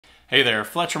Hey there,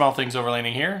 Fletcher from All Things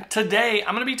Overlanding here. Today,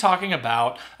 I'm going to be talking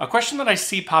about a question that I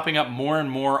see popping up more and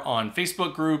more on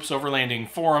Facebook groups, overlanding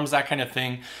forums, that kind of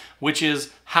thing, which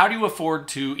is how do you afford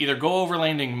to either go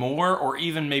overlanding more or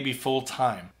even maybe full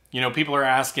time? You know, people are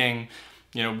asking,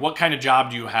 what kind of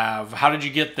job do you have? How did you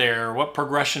get there? What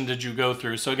progression did you go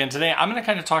through? So again, today I'm going to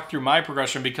kind of talk through my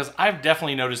progression because I've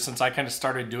definitely noticed since I kind of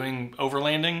started doing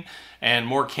overlanding and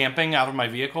more camping out of my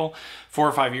vehicle 4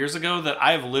 or 5 years ago that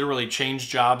I have literally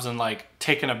changed jobs and like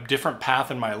taken a different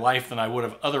path in my life than I would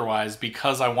have otherwise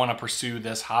because I want to pursue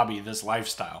this hobby, this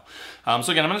lifestyle.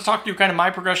 So again, I'm going to talk through kind of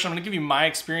my progression. I'm going to give you my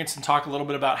experience and talk a little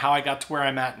bit about how I got to where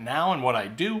I'm at now and what I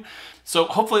do. So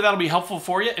hopefully that'll be helpful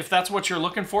for you if that's what you're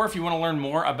looking for. If you want to learn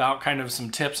more about kind of some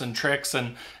tips and tricks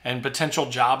and potential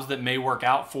jobs that may work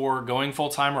out for going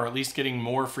full-time or at least getting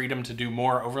more freedom to do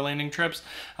more overlanding trips,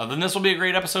 then this will be a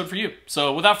great episode for you.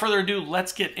 So without further ado,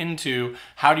 let's get into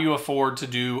how do you afford to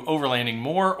do overlanding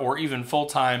more or even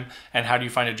full-time, and how do you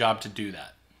find a job to do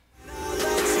that?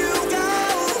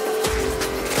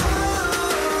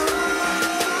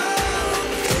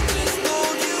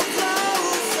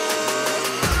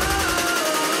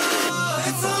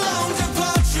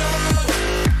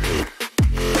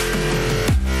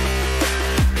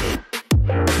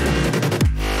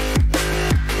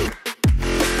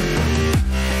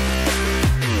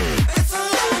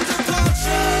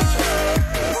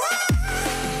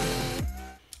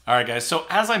 All right, guys, so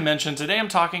as I mentioned, today I'm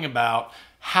talking about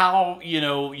how,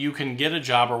 you can get a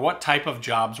job or what type of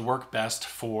jobs work best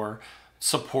for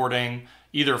supporting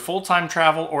either full-time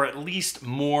travel or at least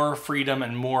more freedom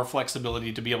and more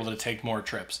flexibility to be able to take more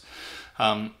trips.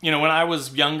 When I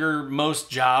was younger, most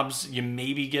jobs, you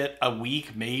maybe get a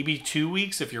week, maybe 2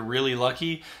 weeks if you're really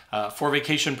lucky for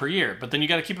vacation per year. But then you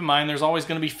got to keep in mind there's always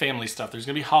going to be family stuff. There's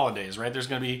going to be holidays, right? There's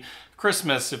going to be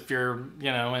Christmas if you're,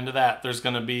 into that. There's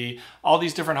going to be all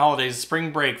these different holidays,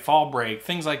 spring break, fall break,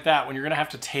 things like that when you're going to have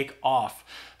to take off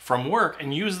from work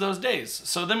and use those days.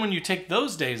 So then when you take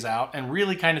those days out and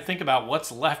really kind of think about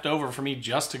what's left over for me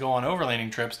just to go on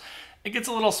overlanding trips, it gets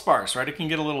a little sparse, right? It can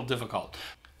get a little difficult.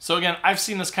 So again, I've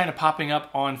seen this kind of popping up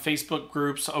on Facebook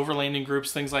groups, overlanding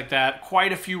groups, things like that.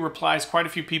 Quite a few replies, quite a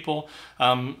few people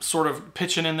sort of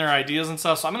pitching in their ideas and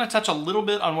stuff. So I'm going to touch a little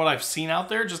bit on what I've seen out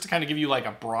there just to kind of give you like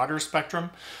a broader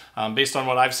spectrum based on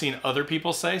what I've seen other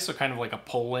people say. So kind of like a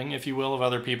polling, if you will, of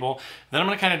other people. Then I'm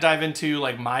going to kind of dive into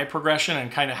like my progression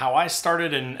and kind of how I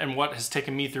started and what has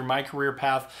taken me through my career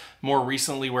path more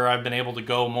recently where I've been able to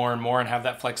go more and more and have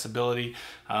that flexibility.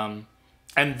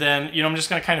 And then, I'm just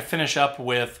going to kind of finish up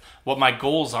with what my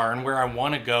goals are and where I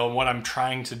want to go and what I'm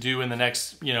trying to do in the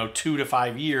next, 2 to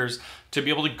 5 years to be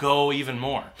able to go even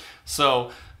more.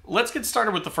 So let's get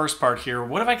started with the first part here.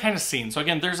 What have I kind of seen? So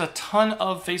again, there's a ton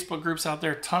of Facebook groups out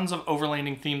there, tons of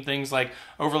overlanding themed things like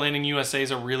Overlanding USA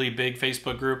is a really big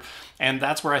Facebook group. And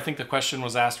that's where I think the question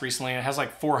was asked recently. And it has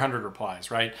like 400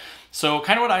 replies, right? So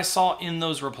kind of what I saw in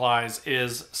those replies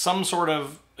is some sort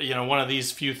of, one of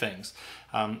these few things.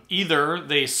 Either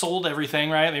they sold everything,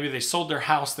 right? Maybe they sold their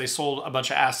house, they sold a bunch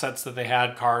of assets that they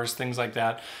had, cars, things like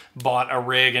that, bought a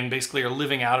rig and basically are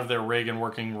living out of their rig and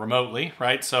working remotely,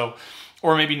 right? So,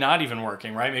 or maybe not even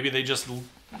working, right? Maybe they just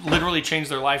literally changed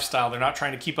their lifestyle. They're not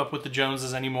trying to keep up with the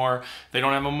Joneses anymore. They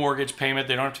don't have a mortgage payment.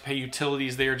 They don't have to pay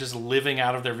utilities. They are just living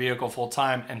out of their vehicle full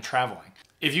time and traveling.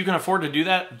 If you can afford to do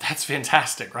that, that's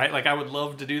fantastic, right? Like I would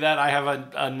love to do that. I have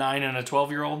a 9 and a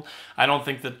 12-year-old. I don't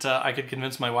think that I could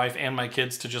convince my wife and my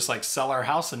kids to just like sell our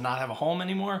house and not have a home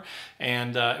anymore.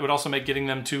 And it would also make getting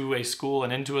them to a school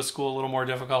and into a school a little more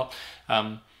difficult.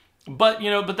 But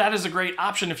that is a great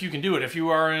option if you can do it. If you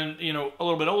are a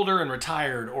little bit older and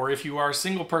retired, or if you are a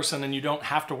single person and you don't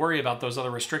have to worry about those other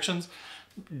restrictions,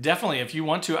 definitely if you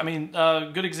want to. I mean,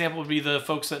 a good example would be the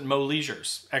folks at Mo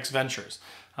Leisure's, X Ventures.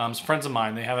 Some friends of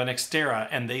mine, they have an Xterra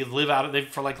and they live out of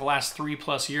it for like the last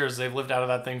 3+ years. They've lived out of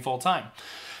that thing full time.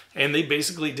 And they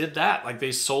basically did that. Like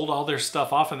they sold all their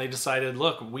stuff off and they decided,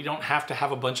 look, we don't have to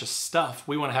have a bunch of stuff.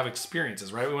 We want to have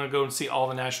experiences, right? We want to go and see all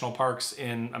the national parks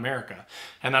in America.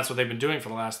 And that's what they've been doing for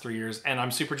the last 3 years. And I'm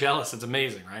super jealous. It's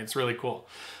amazing, right? It's really cool.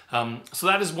 So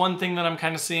that is one thing that I'm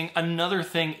kind of seeing. Another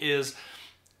thing is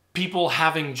people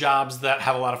having jobs that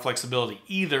have a lot of flexibility,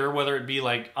 either whether it be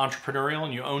like entrepreneurial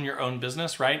and you own your own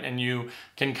business, right? And you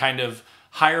can kind of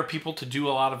hire people to do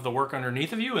a lot of the work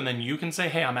underneath of you. And then you can say,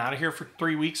 hey, I'm out of here for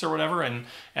 3 weeks or whatever. And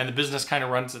the business kind of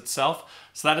runs itself.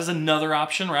 So that is another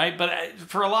option, right? But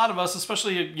for a lot of us,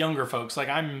 especially younger folks, like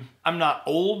I'm not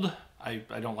old. I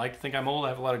don't like to think I'm old. I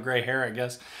have a lot of gray hair, I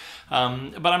guess.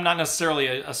 But I'm not necessarily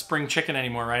a spring chicken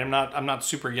anymore, right? I'm not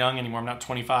super young anymore. I'm not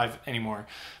 25 anymore.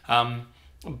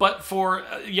 But for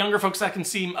younger folks, that can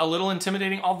seem a little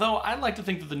intimidating, although I like to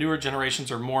think that the newer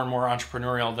generations are more and more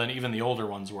entrepreneurial than even the older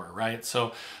ones were, right?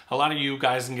 So a lot of you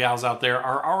guys and gals out there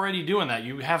are already doing that.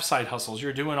 You have side hustles.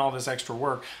 You're doing all this extra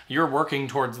work. You're working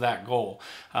towards that goal.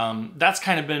 That's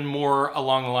kind of been more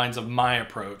along the lines of my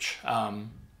approach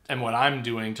and what I'm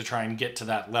doing to try and get to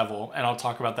that level. And I'll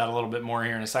talk about that a little bit more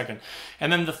here in a second.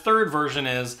 And then the third version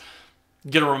is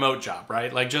get a remote job,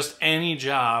 right? Like just any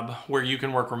job where you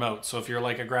can work remote. So if you're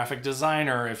like a graphic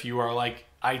designer, if you are like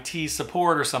IT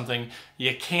support or something,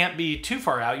 you can't be too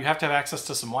far out. You have to have access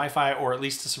to some Wi-Fi or at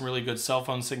least to some really good cell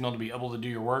phone signal to be able to do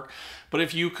your work. But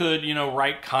if you could, you know,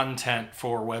 write content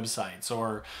for websites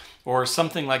or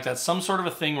something like that, some sort of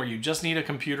a thing where you just need a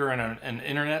computer and an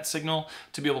internet signal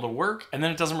to be able to work, and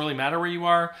then it doesn't really matter where you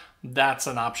are, that's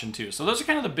an option too. So those are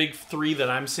kind of the big three that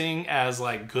I'm seeing as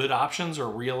like good options or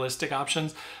realistic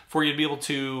options for you to be able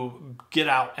to get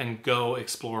out and go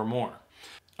explore more.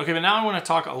 Okay, but now I want to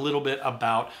talk a little bit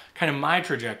about kind of my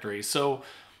trajectory. So,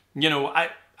 you know,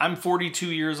 I'm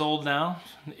 42 years old now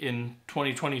in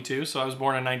 2022, so I was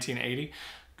born in 1980.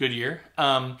 Good year.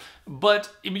 But,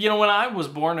 you know, when I was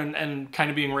born and kind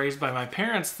of being raised by my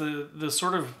parents, the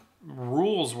sort of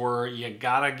rules were you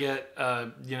gotta get,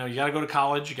 you know, you gotta go to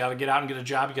college, you gotta get out and get a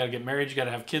job, you gotta get married, you gotta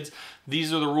have kids.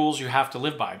 These are the rules you have to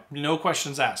live by. No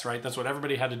questions asked, right? That's what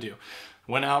everybody had to do.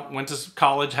 Went out, went to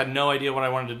college, had no idea what I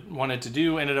wanted to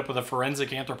do, ended up with a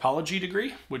forensic anthropology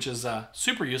degree, which is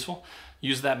super useful.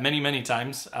 Used that many, many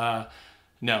times.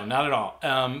 No, not at all.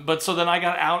 But so then I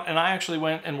got out and I actually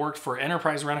went and worked for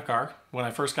Enterprise Rent-A-Car when I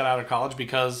first got out of college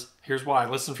because here's why.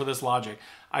 Listen for this logic.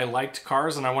 I liked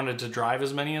cars and I wanted to drive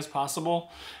as many as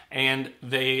possible. And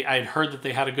I'd heard that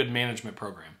they had a good management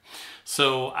program.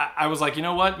 So I was like, you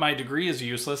know what? My degree is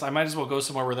useless. I might as well go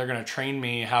somewhere where they're going to train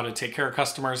me how to take care of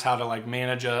customers, how to like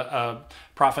manage a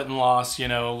profit and loss, you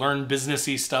know, learn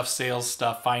businessy stuff, sales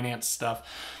stuff, finance stuff,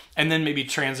 and then maybe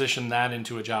transition that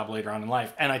into a job later on in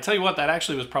life. And I tell you what, that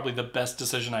actually was probably the best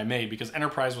decision I made because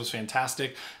Enterprise was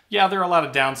fantastic. Yeah, there are a lot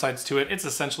of downsides to it. It's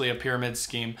essentially a pyramid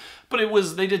scheme, but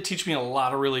they did teach me a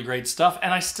lot of really great stuff,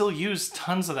 and I still use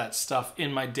tons of that stuff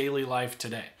in my daily life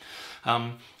today.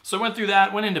 So I went through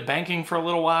that, went into banking for a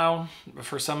little while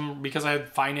because I had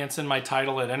finance in my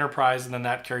title at Enterprise, and then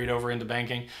that carried over into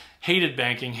banking. Hated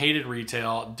banking, hated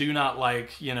retail, do not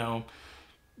like, you know,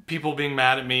 people being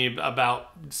mad at me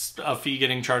about a fee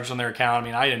getting charged on their account. I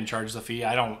mean, I didn't charge the fee.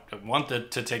 I don't want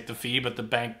to take the fee, but the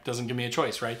bank doesn't give me a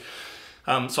choice, right?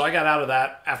 So I got out of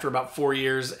that after about 4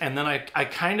 years, and then I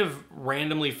kind of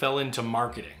randomly fell into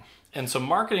marketing. And so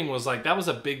marketing was like, that was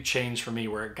a big change for me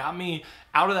where it got me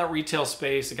out of that retail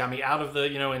space. It got me out of the,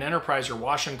 you know, in Enterprise, you're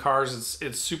washing cars.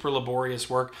 It's super laborious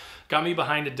work. Got me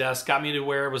behind a desk, got me to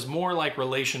where it was more like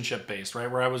relationship based,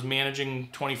 right? Where I was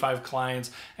managing 25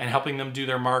 clients and helping them do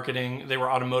their marketing. They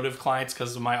were automotive clients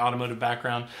because of my automotive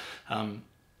background.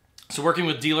 So working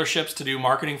with dealerships to do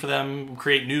marketing for them,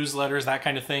 create newsletters, that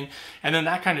kind of thing. And then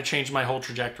that kind of changed my whole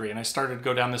trajectory. And I started to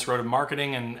go down this road of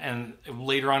marketing and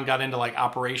later on got into like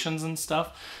operations and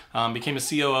stuff. Became a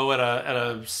COO at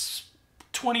a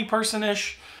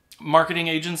 20-person-ish marketing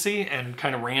agency and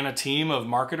kind of ran a team of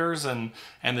marketers and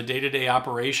the day-to-day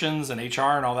operations and HR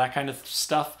and all that kind of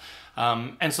stuff.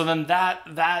 And so then that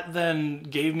then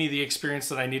gave me the experience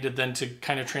that I needed then to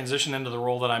kind of transition into the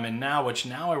role that I'm in now, which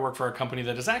now I work for a company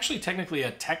that is actually technically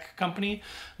a tech company.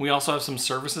 We also have some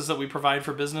services that we provide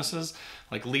for businesses,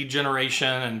 like lead generation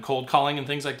and cold calling and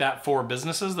things like that for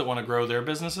businesses that want to grow their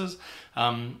businesses.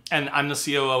 And I'm the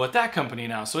COO at that company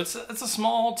now. So it's a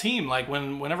small team. Like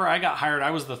whenever I got hired,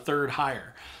 I was the third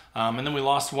hire. And then we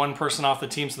lost one person off the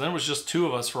team, so then it was just 2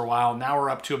 of us for a while. Now we're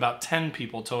up to about 10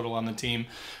 people total on the team.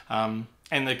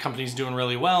 And the company's doing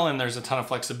really well, and there's a ton of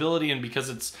flexibility. And because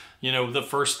it's, you know, the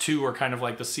first 2 are kind of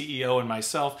like the CEO and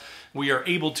myself, we are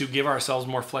able to give ourselves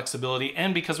more flexibility.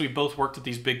 And because we both worked at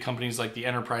these big companies like the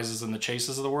Enterprises and the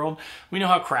Chases of the world, we know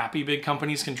how crappy big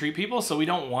companies can treat people. So we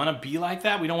don't want to be like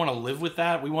that. We don't want to live with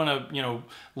that. We want to, you know,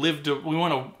 live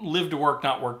to work,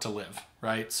 not work to live.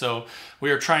 Right? So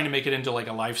we are trying to make it into like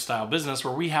a lifestyle business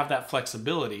where we have that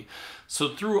flexibility. So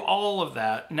through all of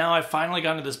that, now I've finally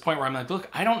gotten to this point where I'm like, look,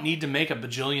 I don't need to make $1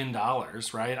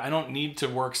 bajillion, right? I don't need to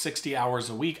work 60 hours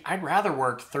a week. I'd rather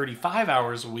work 35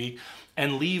 hours a week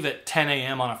and leave at 10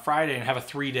 a.m. on a Friday and have a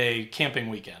 3-day camping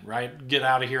weekend, right? Get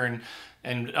out of here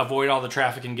and avoid all the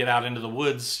traffic and get out into the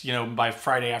woods, you know, by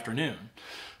Friday afternoon.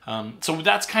 So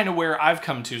that's kind of where I've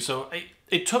come to. So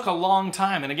it took a long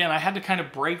time. And again, I had to kind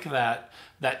of break that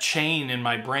chain in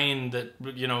my brain that,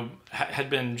 you know, had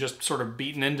been just sort of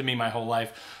beaten into me my whole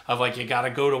life of like, you got to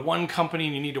go to one company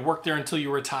and you need to work there until you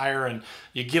retire and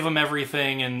you give them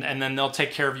everything and then they'll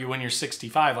take care of you when you're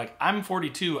 65. Like, I'm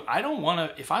 42. I don't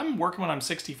want to, if I'm working when I'm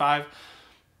 65,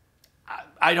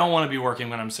 I don't want to be working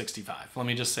when I'm 65. Let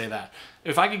me just say that.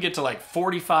 If I could get to like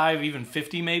 45, even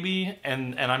 50 maybe,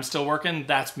 and I'm still working,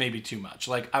 that's maybe too much.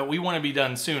 Like, we want to be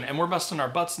done soon. And we're busting our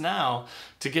butts now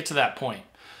to get to that point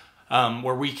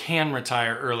where we can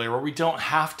retire earlier, where we don't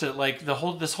have to, like,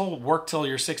 this whole work till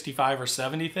you're 65 or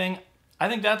 70 thing. I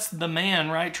think that's the man,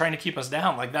 right, trying to keep us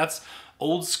down. Like, that's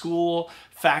old school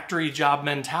factory job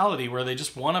mentality where they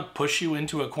just want to push you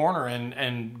into a corner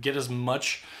and get as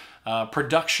much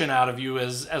production out of you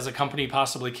as a company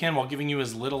possibly can while giving you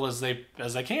as little as they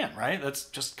can, right? That's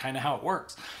just kind of how it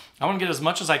works. I want to get as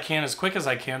much as I can, as quick as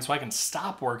I can, so I can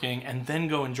stop working and then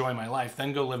go enjoy my life,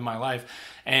 then go live my life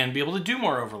and be able to do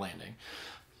more overlanding.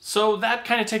 So that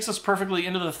kind of takes us perfectly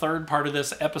into the third part of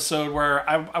this episode where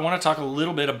I want to talk a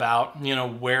little bit about, you know,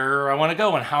 where I want to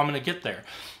go and how I'm going to get there.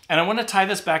 And I want to tie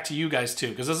this back to you guys too,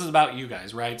 because this is about you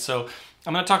guys, right? So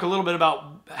I'm going to talk a little bit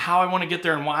about how I want to get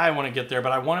there and why I want to get there,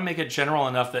 but I want to make it general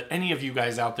enough that any of you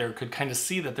guys out there could kind of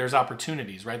see that there's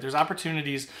opportunities, right? There's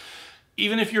opportunities,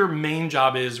 even if your main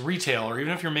job is retail, or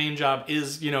even if your main job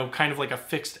is, you know, kind of like a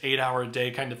fixed 8-hour a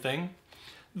day kind of thing,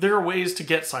 there are ways to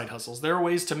get side hustles. There are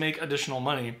ways to make additional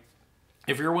money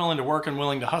if you're willing to work and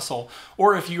willing to hustle,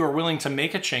 or if you are willing to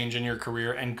make a change in your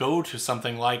career and go to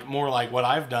something like more like what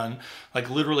I've done, like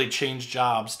literally change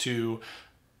jobs to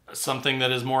something that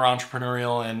is more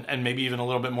entrepreneurial and maybe even a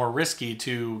little bit more risky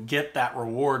to get that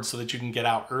reward so that you can get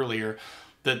out earlier,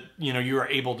 that, you know, you are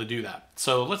able to do that.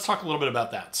 So let's talk a little bit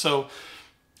about that. So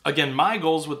again, my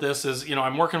goals with this is, you know,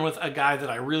 I'm working with a guy that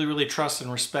I really, really trust and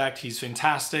respect. He's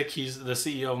fantastic. He's the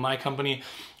CEO of my company.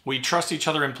 We trust each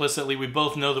other implicitly. We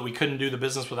both know that we couldn't do the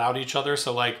business without each other.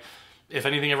 So like, if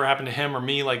anything ever happened to him or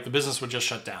me, like the business would just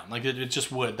shut down. Like it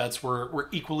just would. We're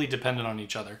equally dependent on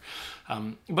each other.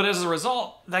 But as a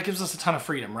result, that gives us a ton of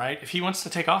freedom, right? If he wants to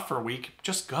take off for a week,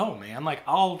 just go, man. Like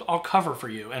I'll cover for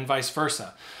you and vice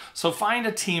versa. So find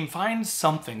a team, find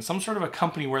something, some sort of a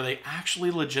company where they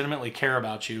actually legitimately care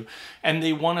about you and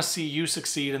they want to see you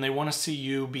succeed and they want to see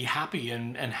you be happy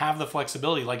and have the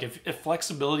flexibility. Like if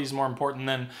flexibility is more important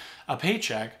than a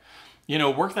paycheck, you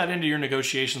know, work that into your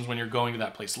negotiations when you're going to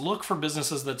that place. Look for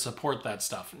businesses that support that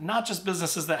stuff. Not just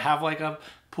businesses that have like a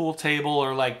pool table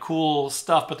or like cool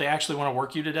stuff, but they actually want to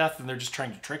work you to death and they're just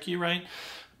trying to trick you, right?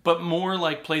 But more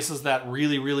like places that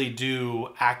really, really do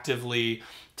actively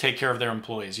take care of their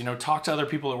employees. You know, talk to other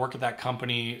people that work at that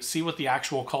company, see what the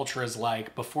actual culture is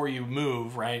like before you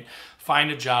move, right?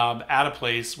 Find a job at a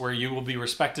place where you will be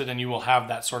respected and you will have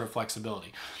that sort of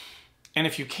flexibility. And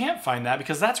if you can't find that,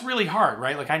 because that's really hard,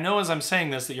 right? Like I know as I'm saying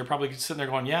this that you're probably sitting there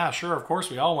going, yeah, sure, of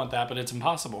course we all want that, but it's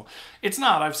impossible. It's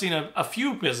not. I've seen a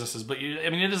few businesses, but I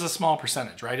mean, it is a small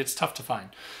percentage, right? It's tough to find.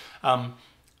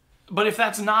 But if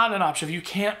that's not an option, if you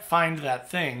can't find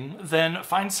that thing, then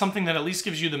find something that at least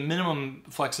gives you the minimum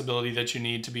flexibility that you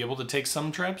need to be able to take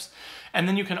some trips. And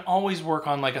then you can always work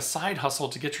on like a side hustle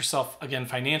to get yourself, again,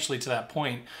 financially to that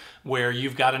point where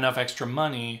you've got enough extra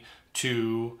money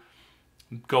to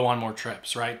go on more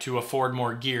trips, right? To afford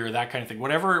more gear, that kind of thing.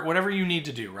 Whatever you need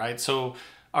to do, right? So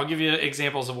I'll give you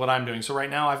examples of what I'm doing. So right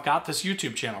now I've got this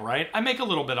YouTube channel, right? I make a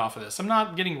little bit off of this. I'm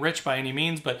not getting rich by any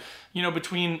means, but you know,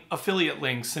 between affiliate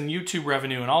links and YouTube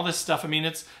revenue and all this stuff, I mean,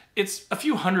 it's a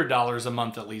few $100s a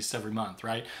month at least every month,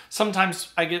 right?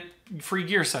 Sometimes I get free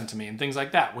gear sent to me and things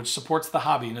like that, which supports the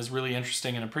hobby and is really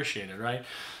interesting and appreciated, right?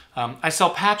 I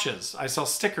sell patches, I sell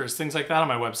stickers, things like that on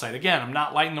my website. Again, I'm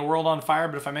not lighting the world on fire,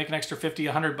 but if I make an extra 50,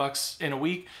 100 bucks in a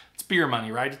week, it's beer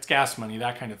money, right? It's gas money,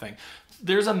 that kind of thing.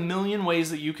 There's a million ways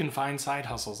that you can find side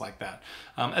hustles like that.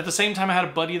 At the same time, I had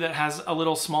a buddy that has a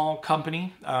little small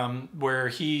company where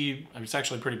it's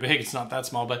actually pretty big, it's not that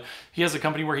small, but he has a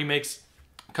company where he makes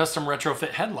custom retrofit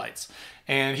headlights.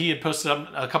 And he had posted up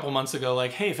a couple months ago,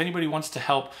 like, hey, if anybody wants to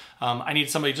help, I need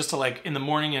somebody just to like in the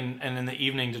morning and in the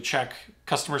evening to check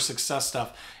customer success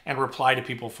stuff and reply to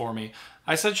people for me.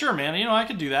 I said, sure, man, you know, I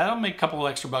could do that. I'll make a couple of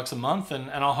extra bucks a month and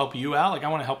I'll help you out. Like I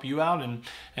want to help you out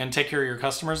and take care of your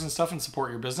customers and stuff and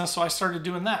support your business. So I started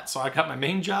doing that. So I got my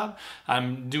main job.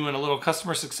 I'm doing a little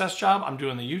customer success job. I'm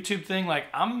doing the YouTube thing. Like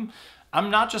I'm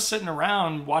not just sitting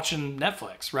around watching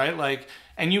Netflix, right? Like,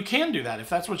 and you can do that if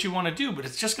that's what you want to do, but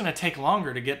it's just going to take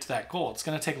longer to get to that goal. It's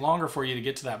going to take longer for you to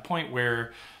get to that point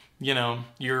where, you know,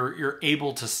 you're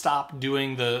able to stop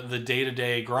doing the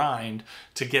day-to-day grind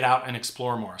to get out and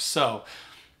explore more. So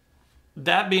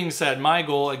That being said, my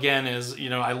goal again is,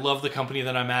 I love the company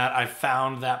that I'm at. I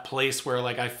found that place where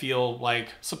like I feel like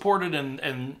supported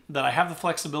and that I have the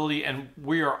flexibility, and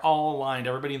we are all aligned.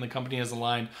 Everybody in the company is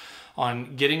aligned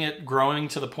on getting it growing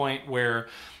to the point where,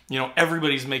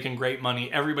 everybody's making great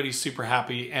money, everybody's super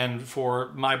happy, and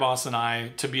for my boss and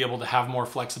I to be able to have more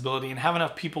flexibility and have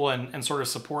enough people and sort of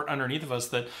support underneath of us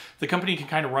that the company can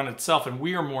kind of run itself, and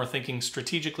we are more thinking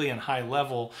strategically and high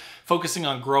level, focusing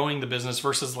on growing the business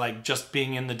versus like just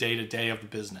being in the day-to-day of the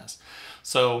business.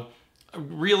 So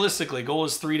realistically, goal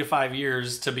is 3 to 5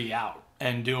 years to be out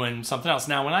and doing something else.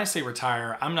 Now, when I say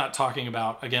retire, I'm not talking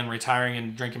about, again, retiring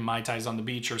and drinking Mai Tais on the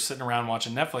beach or sitting around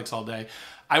watching Netflix all day.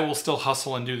 I will still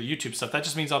hustle and do the YouTube stuff. That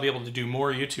just means I'll be able to do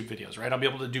more YouTube videos, right? I'll be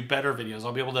able to do better videos.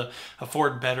 I'll be able to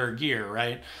afford better gear,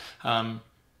 right?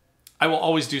 I will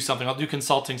always do something. I'll do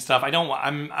consulting stuff.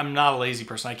 I'm not a lazy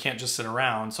person. I can't just sit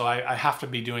around. So I have to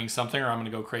be doing something or I'm going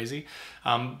to go crazy.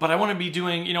 But I want to be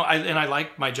doing, I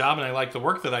like my job and I like the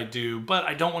work that I do, but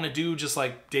I don't want to do just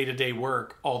like day-to-day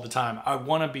work all the time. I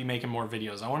want to be making more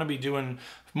videos. I want to be doing,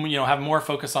 have more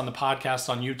focus on the podcast,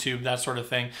 on YouTube, that sort of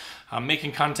thing.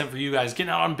 Making content for you guys, getting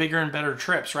out on bigger and better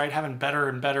trips, right? Having better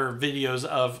and better videos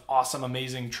of awesome,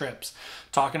 amazing trips,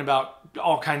 talking about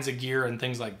all kinds of gear and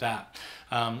things like that.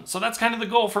 So that's kind of the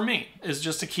goal for me, is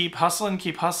just to keep hustling,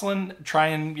 try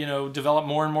and, develop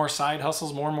more and more side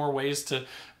hustles, more and more ways to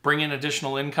bring in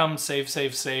additional income, save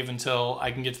until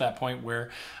I can get to that point where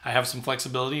I have some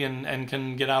flexibility and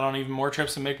can get out on even more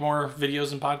trips and make more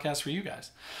videos and podcasts for you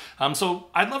guys. So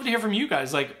I'd love to hear from you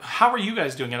guys. Like, how are you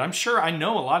guys doing it? I'm sure I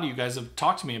know a lot of you guys have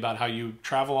talked to me about how you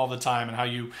travel all the time and how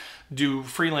you do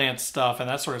freelance stuff and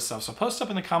that sort of stuff. So post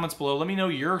up in the comments below. Let me know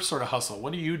your sort of hustle.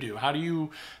 What do you do? How do you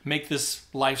make this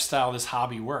lifestyle, this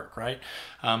hobby work, right?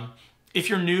 If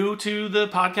you're new to the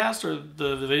podcast or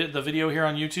the video here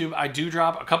on YouTube, I do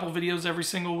drop a couple videos every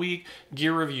single week,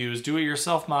 gear reviews,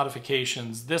 do-it-yourself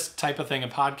modifications, this type of thing, a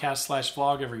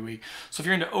podcast/vlog every week. So if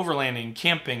you're into overlanding,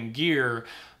 camping, gear,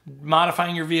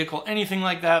 modifying your vehicle, anything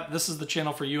like that, this is the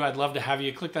channel for you. I'd love to have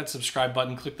you. Click that subscribe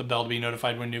button, click the bell to be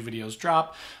notified when new videos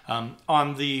drop.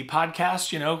 On the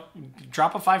podcast,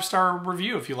 drop a 5-star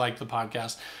review if you like the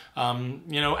podcast.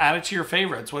 Add it to your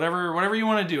favorites, whatever you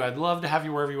want to do. I'd love to have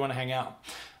you wherever you want to hang out.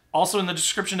 Also in the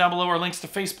description down below are links to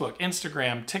Facebook,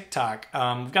 Instagram, TikTok.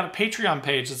 We've got a Patreon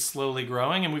page that's slowly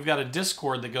growing, and we've got a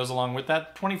Discord that goes along with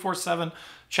that, 24/7.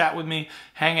 Chat with me,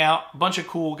 hang out, a bunch of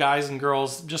cool guys and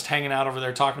girls just hanging out over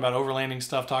there talking about overlanding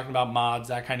stuff, talking about mods,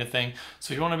 that kind of thing.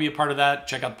 So if you want to be a part of that,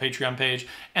 check out the Patreon page.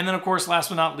 And then of course, last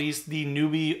but not least, the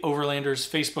Newbie Overlanders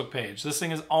Facebook page. This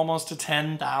thing is almost to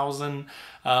 10,000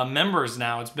 members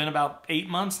now. It's been about 8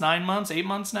 months, 9 months, 8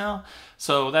 months now.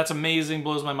 So that's amazing,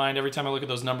 blows my mind every time I look at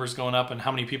those numbers going up and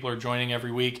how many people are joining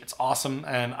every week. It's awesome,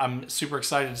 and I'm super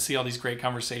excited to see all these great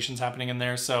conversations happening in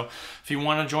there. So if you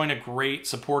want to join a great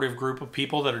supportive group of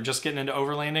people that are just getting into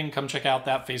overlanding, come check out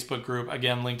that Facebook group.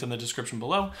 Again, linked in the description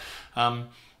below.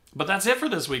 But that's it for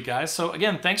this week, guys. So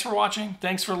again, thanks for watching,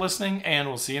 thanks for listening, and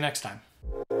we'll see you next time.